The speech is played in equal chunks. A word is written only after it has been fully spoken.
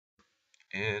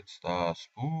It's the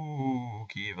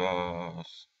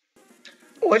Spookyverse.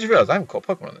 Oh, I just realised I haven't caught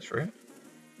Pokemon on this route.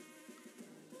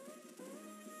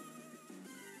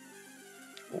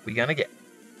 What are we gonna get?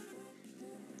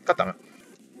 God damn it.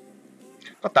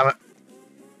 God damn it.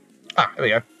 Ah, here we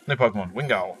go. New Pokemon.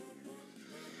 Wingull.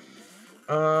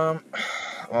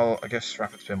 Well, I guess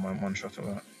Rapid Spin won't one-shot all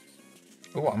that.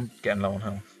 Oh, I'm getting low on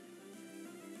health.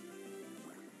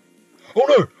 Oh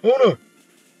no! Oh no!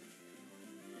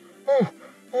 Oh!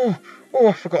 Oh! Oh,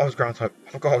 I forgot I was ground type.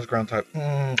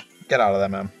 Get out of there,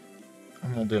 man.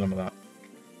 I'm not dealing with that.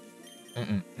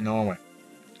 No way.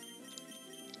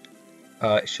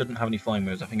 It shouldn't have any flying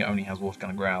moves. I think it only has water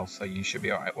gun and growl, so you should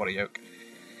be alright. What a yoke.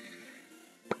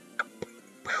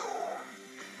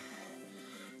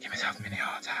 Give myself a mini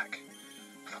heart attack.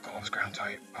 I forgot I was ground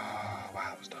type. Oh, wow,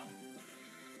 that was dumb.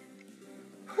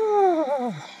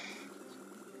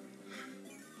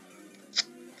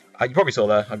 You probably saw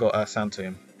there, I got a Sand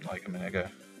Tomb like a minute ago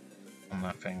on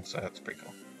that thing, so that's pretty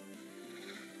cool.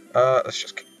 Let's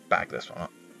just bag this one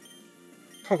up.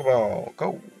 Pokeball,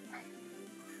 go!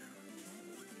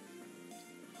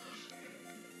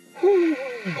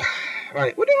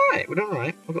 Right, we're doing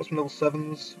alright. We've got some level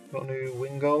 7s, got a new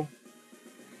Wingull.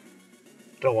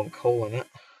 Don't want coal in it.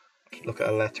 Look at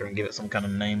a letter and give it some kind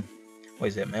of name. What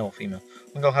is it, male or female?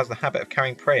 Wingull has the habit of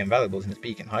carrying prey and valuables in its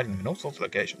beak and hiding them in all sorts of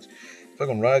locations.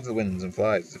 Pokemon rides the winds and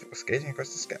flies as if it was skating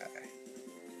across the sky.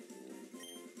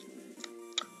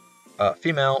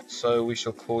 Female, so we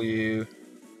shall call you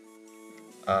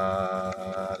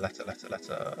letter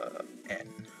N.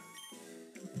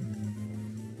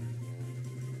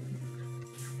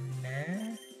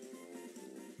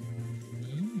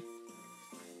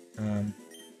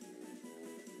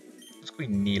 Let's call you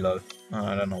Nilo.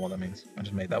 I don't know what that means. I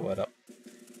just made that word up.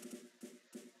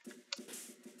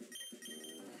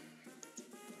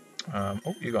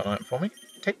 Oh, you got an item for me.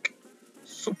 Take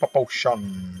Super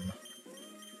Potion.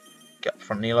 Get up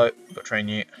front, Nilo. Got to train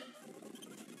you.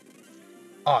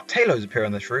 Ah, Talos appear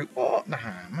on this route. What? Nah,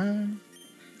 man.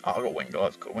 Oh, I got Wingull.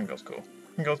 That's cool. Wingull's cool.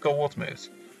 Wingull's got water moves.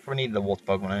 Probably needed a water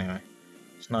Pokemon anyway.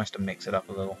 It's nice to mix it up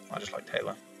a little. I just like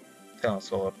Taylor.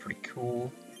 Taylor's all pretty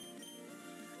cool.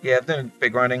 Yeah, I've done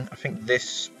big grinding. I think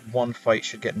this one fight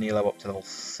should get Nilo up to level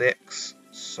 6.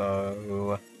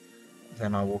 So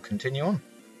then I will continue on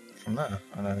from there.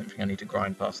 I don't think I need to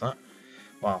grind past that.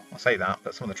 Well, I say that,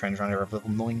 but some of the trainers around here have level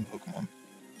 9 Pokemon.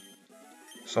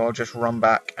 So I'll just run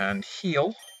back and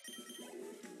heal.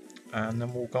 And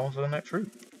then we'll go on to the next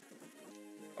route.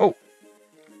 Oh!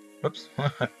 Whoops.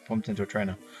 Bumped into a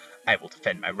trainer. I will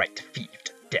defend my right to feed you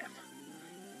to death.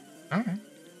 Alright.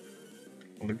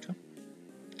 Looter.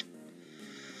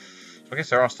 So I guess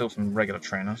there are still some regular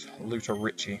trainers. Looter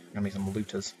Richie. Gonna be some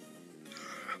looters.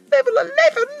 Level 11?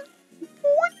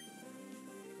 What?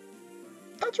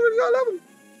 That's really high level.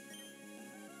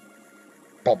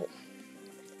 Bobble.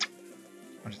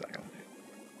 What is that gonna do?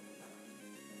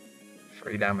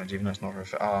 3 damage, even though it's not very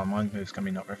effective. Oh, Mind Move's gonna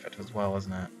be not very effective as well,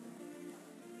 isn't it?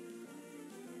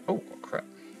 Oh, crap.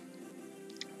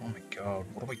 Oh my god,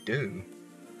 what do we do?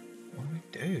 What do we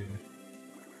do?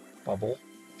 Bubble.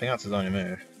 I think that's his only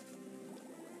move.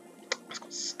 It's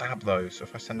got stab though, so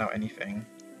if I send out anything...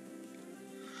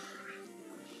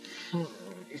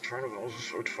 These trainer balls are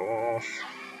so tough.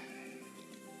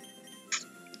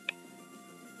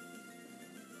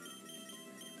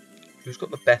 Who's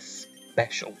got the best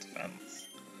special defense?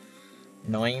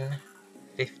 9,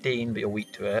 15, but you're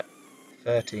weak to it.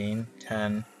 13,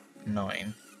 10,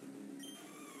 9.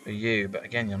 For you, but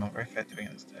again, you're not very effective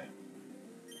against it.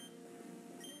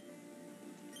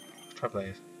 Try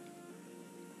Blaze.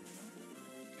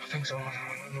 I think so.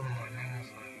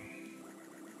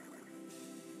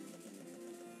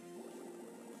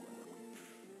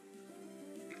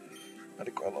 I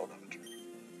did quite a lot of damage.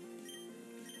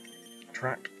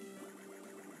 Track.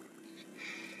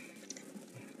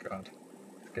 God.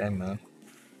 Game, man.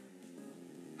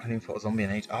 I didn't even thought a zombie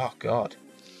in age. Oh, God.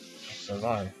 That's so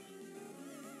low.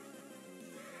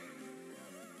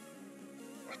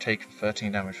 I've taken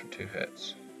 13 damage from 2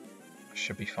 hits. I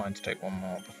should be fine to take one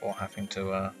more before having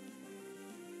to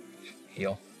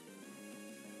heal.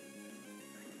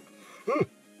 I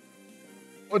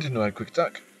didn't know I had quick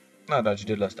attack. No, it actually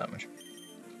did less damage.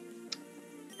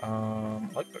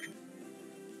 Light potion.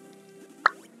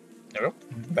 There we go.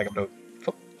 Back up to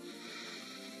full.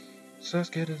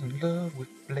 Sasuke is in love with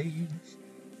blades.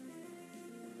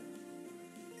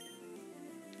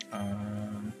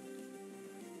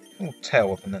 We'll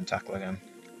tail up and then tackle again.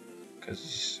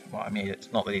 Because, well, I mean,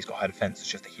 it's not that he's got high defense, it's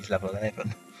just that he's level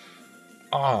 11.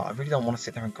 Ah, I really don't want to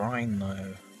sit there and grind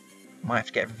though. Might have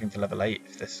to get everything to level 8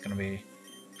 if this is going to be...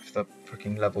 if the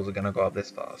freaking levels are gonna go up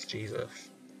this fast. Jesus.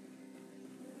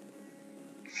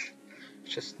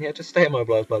 Just stay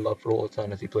immobilized by love for all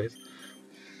eternity, please.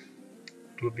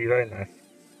 It would be very nice.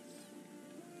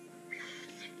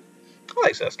 I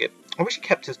like Surskip. I wish he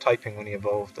kept his typing when he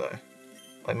evolved, though.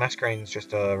 Like, Masquerain's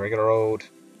just a regular old...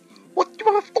 What? You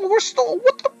have a 4-star?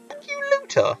 What the fuck, you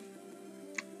looter?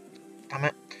 Damn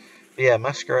it. But yeah,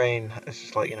 Masquerain is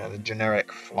just like, you know, the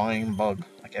generic flying bug,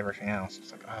 like everything else.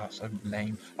 It's like, ah, so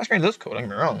lame. Masquerain looks cool, don't get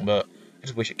me wrong, but I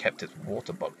just wish it kept its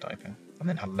water bug typing. And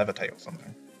then had Levitate or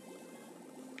something.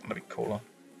 That'd be cooler.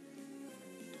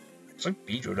 It's like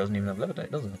Beedrill doesn't even have Levitate,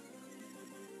 does it?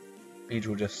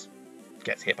 Beedrill just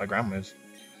gets hit by ground moves.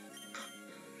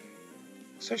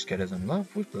 Surskit is in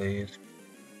love with Blade.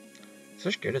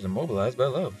 Surskit is immobilized by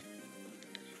love.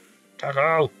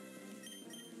 Tackle!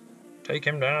 Take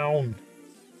him down!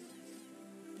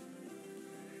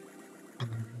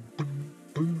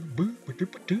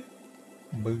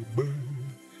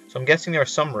 So I'm guessing there are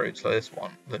some routes like this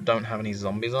one that don't have any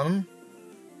zombies on them.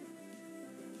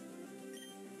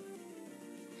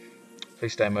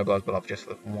 Please stay immobilized but love just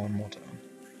for one more turn.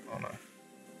 Oh no.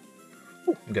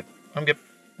 Ooh, I'm good. I'm good.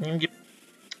 I'm good.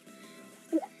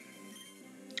 Ooh.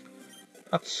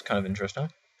 That's kind of interesting.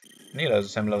 Nido's the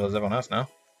same level as everyone else now.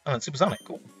 Oh, and Supersonic,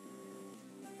 cool.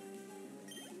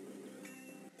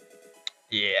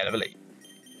 Yeah, level 8.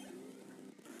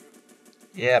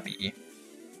 Yeah, be.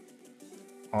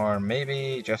 Or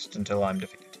maybe just until I'm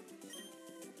defeated.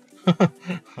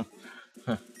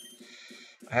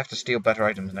 I have to steal better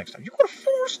items next time. You got a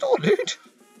 4-star, dude!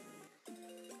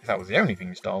 If that was the only thing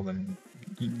you stole, then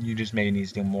you just maybe need to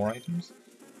steal more items.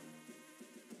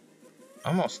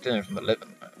 I'm not stealing from the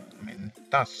living. I mean,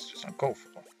 that's just uncalled for.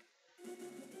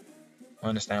 I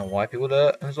understand why people do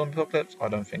it in the zombie apocalypse. I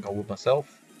don't think I would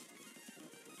myself.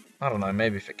 I don't know,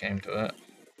 maybe if it came to it.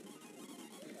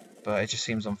 But it just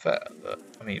seems unfair. That,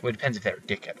 I mean, well, it depends if they're a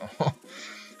dickhead or not.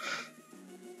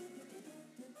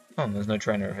 Oh, there's no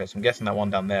trainer over here, so I'm guessing that one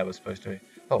down there was supposed to be...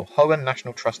 Oh, Hoenn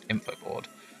National Trust Info Board.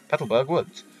 Petalburg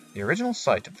Woods. The original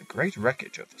site of the great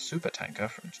wreckage of the supertanker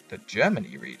from the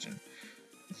Germany region.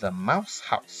 The Mouse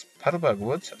House. Petalburg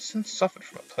Woods has since suffered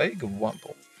from a plague of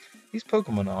Wurmple. These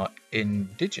Pokemon are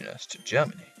indigenous to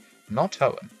Germany, not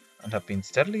Hoenn, and have been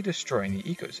steadily destroying the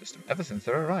ecosystem ever since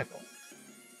their arrival.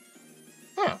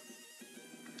 Huh.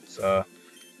 It's a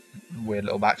weird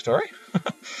little backstory.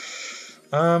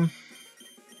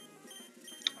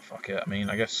 Fuck it, I mean,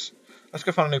 I guess... Let's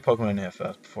go find a new Pokemon in here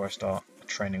first, before I start a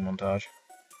training montage.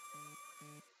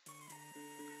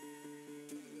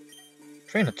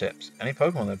 Trainer tips. Any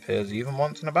Pokemon that appears even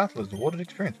once in a battle is awarded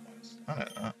experience points. I know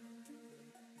that.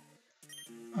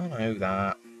 I know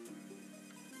that.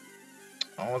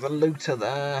 Oh, there's a looter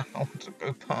there. I want to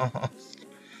go past.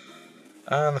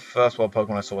 And the first wild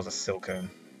Pokemon I saw was a Silcoon.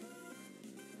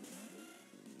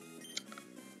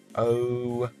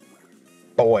 Oh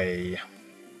boy.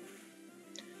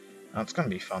 That's going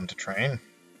to be fun to train.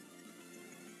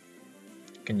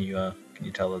 Can you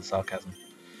tell the sarcasm?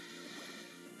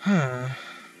 Well,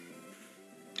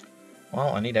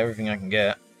 I need everything I can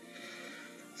get.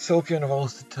 Silcoon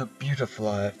evolves to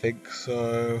Beautifly, I think,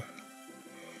 so...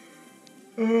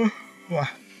 I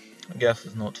guess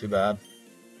it's not too bad.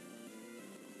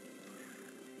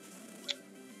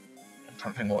 I'm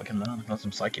trying to think what I can learn. Learn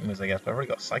some Psychic moves, I guess, but I've already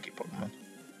got Psychic Pokemon.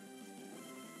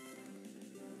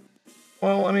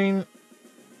 Well, I mean...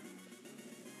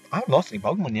 I haven't lost any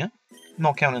Pokemon yet.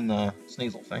 Not counting the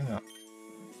Sneasel thing that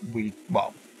we...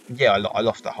 Well, yeah, I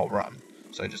lost that whole run.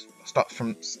 So just start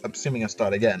from... Assuming I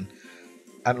start again.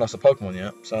 I haven't lost a Pokemon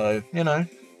yet, so, you know.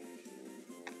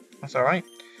 That's alright.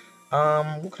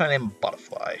 What can I name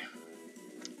Butterfly?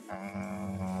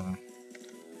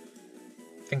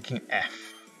 Thinking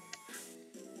F.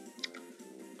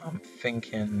 I'm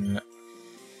thinking...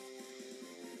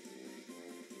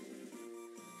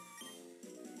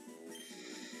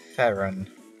 Farron.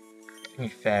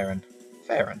 Farron.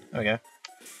 Farron, there we go.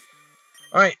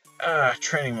 Alright,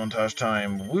 training montage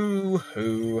time.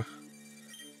 Woo-hoo.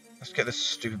 Let's get this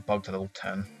stupid bug to level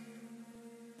 10.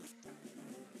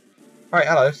 Alright,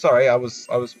 hello, sorry, I was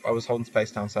holding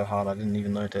space down so hard I didn't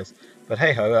even notice. But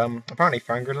hey ho, apparently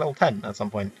Farron grew to level 10 at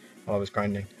some point while I was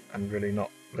grinding and really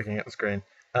not looking at the screen.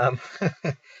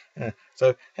 Yeah.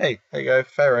 So, hey, there you go,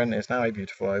 Farron is now a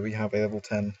Beautifly. We have a level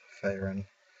 10 Farron.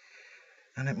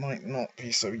 And it might not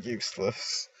be so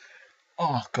useless.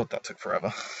 Oh god, that took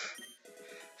forever.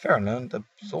 Farron learned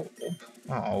Absorb.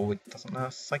 Oh, it doesn't have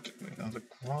a Psychic move, that's a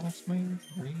Grass move?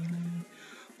 Really?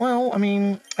 Well, I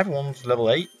mean, everyone's level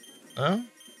 8. No,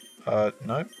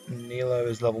 Nilo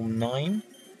is level 9.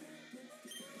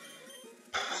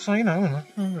 So, you know,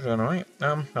 we're doing alright.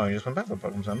 No, we just went back to the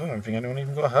Pokemon Center. I don't think anyone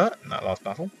even got hurt in that last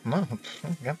battle. No,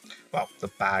 yeah. Well, the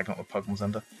bag, not the Pokemon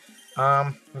Center.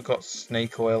 We've got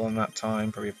snake oil in that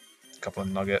time, probably a couple of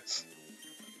nuggets.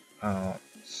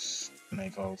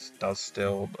 Snake oil does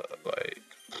still, but like...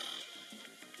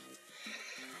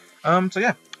 so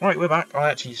yeah, alright, we're back.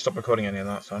 I actually stopped recording any of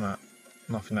that, so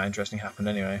nothing that interesting happened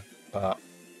anyway, but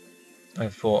I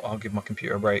thought I'll give my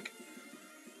computer a break.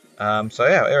 So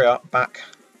yeah, here we are, back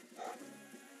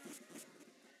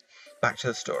to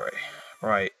the story.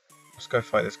 Right, let's go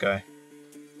fight this guy.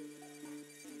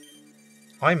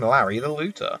 I'm Larry the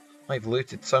Looter. I've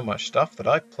looted so much stuff that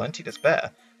I've plenty to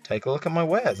spare. Take a look at my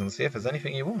wares and see if there's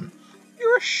anything you want.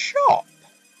 You're a shop!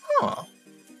 Huh.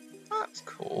 That's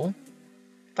cool.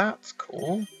 That's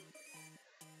cool.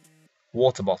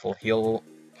 Water bottle. Heal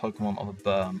Pokemon of a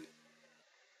burn.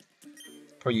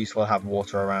 Probably useful to have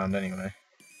water around anyway.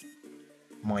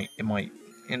 It might,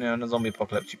 you know, in a zombie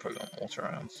apocalypse you probably want water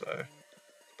around, so...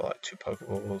 But like 2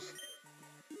 Pokeballs.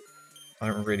 I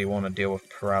don't really want to deal with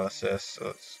paralysis, so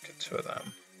let's get 2 of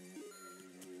them.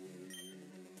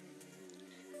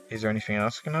 Is there anything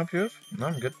else I can help you with? No,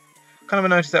 I'm good. Kind of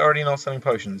noticed they're already not selling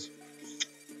potions.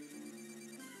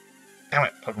 Damn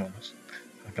it, Pokemon.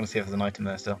 I'm gonna see if there's an item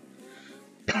there still.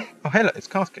 Oh, hey look, it's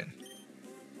Caskin.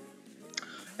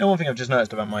 You know, one thing I've just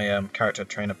noticed about my character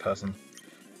trainer person.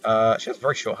 She has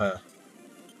very short hair.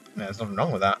 No, there's nothing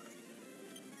wrong with that.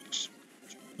 Just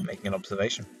making an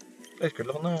observation. Blaze Grid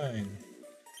level 9.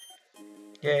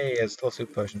 Yay, there's still a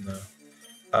super potion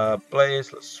there.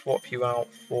 Blaze, let's swap you out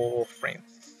for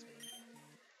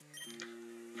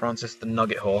Francis the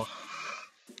Nugget Whore.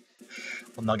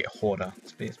 Or Nugget Hoarder.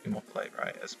 Let's be more polite,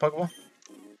 right? It's Pokeball?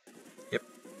 Yep.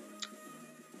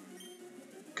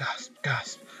 Gasp,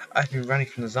 gasp. I've been running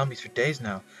from the zombies for days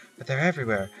now, but they're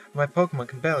everywhere, and my Pokemon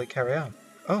can barely carry on.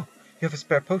 Oh, you have a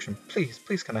spare potion. Please,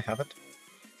 please can I have it?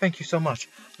 Thank you so much.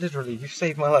 Literally, you've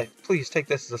saved my life. Please take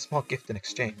this as a small gift in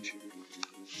exchange.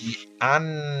 The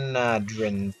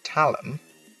Anadrin Talon?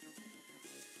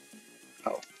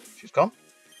 Oh, she's gone?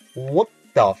 What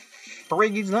the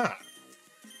frig is that?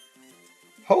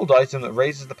 Hold item that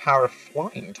raises the power of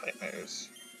flying type moves.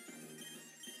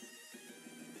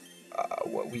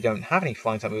 Well, we don't have any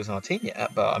flying type moves on our team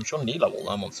yet, but I'm sure Neela will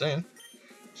learn one soon.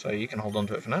 So you can hold on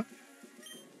to it for now.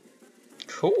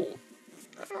 Cool.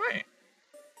 Alright.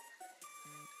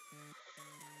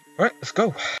 Alright, let's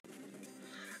go.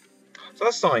 So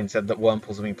that sign said that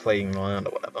Wurmples have been plaguing the land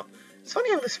or whatever. It's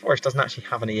funny how this forest doesn't actually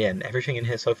have any inn. Everything in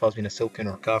here so far has been a Silcoon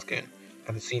or a Cascoon. I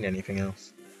haven't seen anything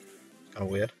else. It's kind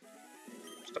of weird.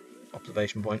 Just an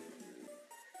observation point.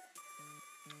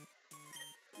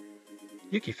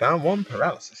 Yuki found 1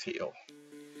 paralysis heal.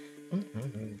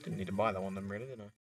 Didn't need to buy that one then really, did I?